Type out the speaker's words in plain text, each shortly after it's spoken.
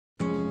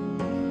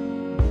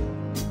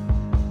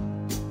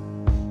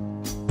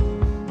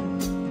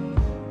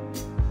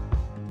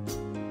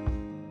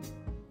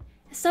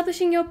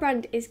Establishing your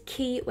brand is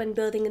key when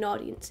building an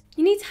audience.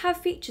 You need to have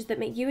features that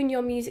make you and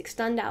your music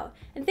stand out,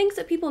 and things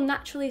that people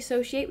naturally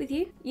associate with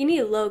you. You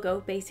need a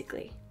logo,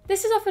 basically.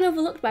 This is often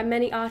overlooked by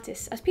many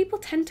artists, as people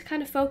tend to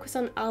kind of focus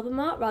on album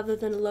art rather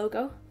than a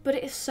logo, but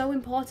it is so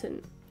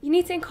important. You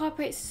need to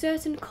incorporate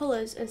certain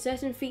colours and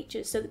certain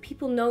features so that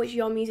people know it's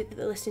your music that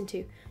they're listening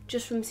to,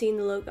 just from seeing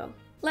the logo.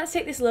 Let's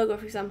take this logo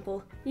for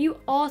example. You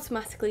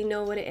automatically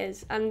know what it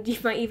is, and you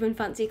might even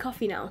fancy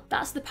coffee now.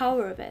 That's the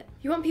power of it.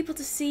 You want people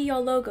to see your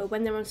logo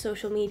when they're on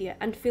social media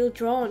and feel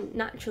drawn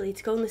naturally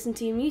to go and listen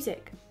to your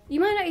music.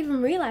 You might not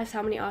even realise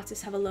how many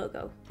artists have a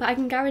logo, but I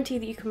can guarantee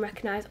that you can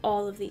recognise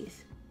all of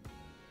these.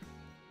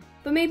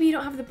 But maybe you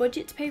don't have the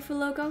budget to pay for a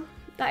logo?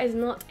 That is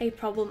not a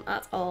problem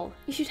at all.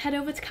 You should head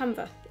over to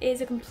Canva. It is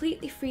a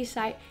completely free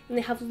site and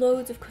they have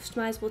loads of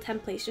customisable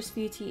templates just for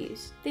you to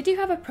use. They do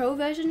have a pro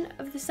version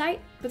of the site,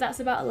 but that's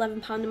about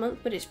 £11 a month,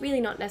 but it's really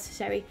not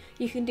necessary.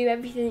 You can do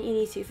everything that you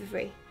need to for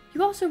free.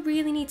 You also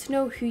really need to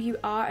know who you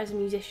are as a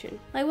musician.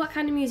 Like, what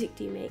kind of music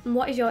do you make and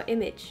what is your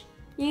image?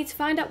 You need to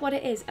find out what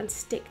it is and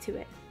stick to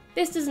it.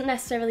 This doesn't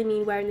necessarily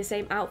mean wearing the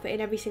same outfit in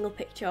every single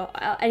picture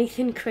or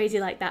anything crazy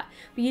like that,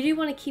 but you do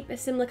want to keep a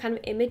similar kind of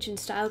image and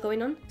style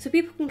going on, so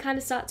people can kind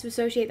of start to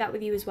associate that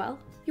with you as well.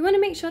 You want to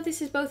make sure this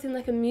is both in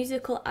like a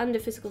musical and a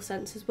physical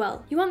sense as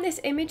well. You want this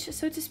image,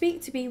 so to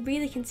speak, to be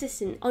really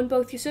consistent on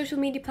both your social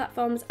media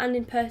platforms and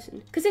in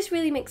person, because this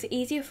really makes it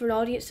easier for an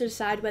audience to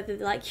decide whether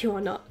they like you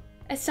or not.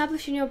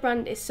 Establishing your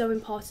brand is so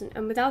important,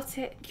 and without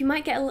it, you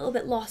might get a little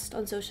bit lost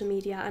on social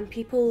media and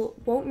people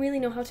won't really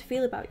know how to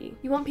feel about you.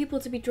 You want people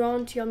to be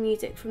drawn to your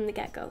music from the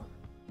get-go.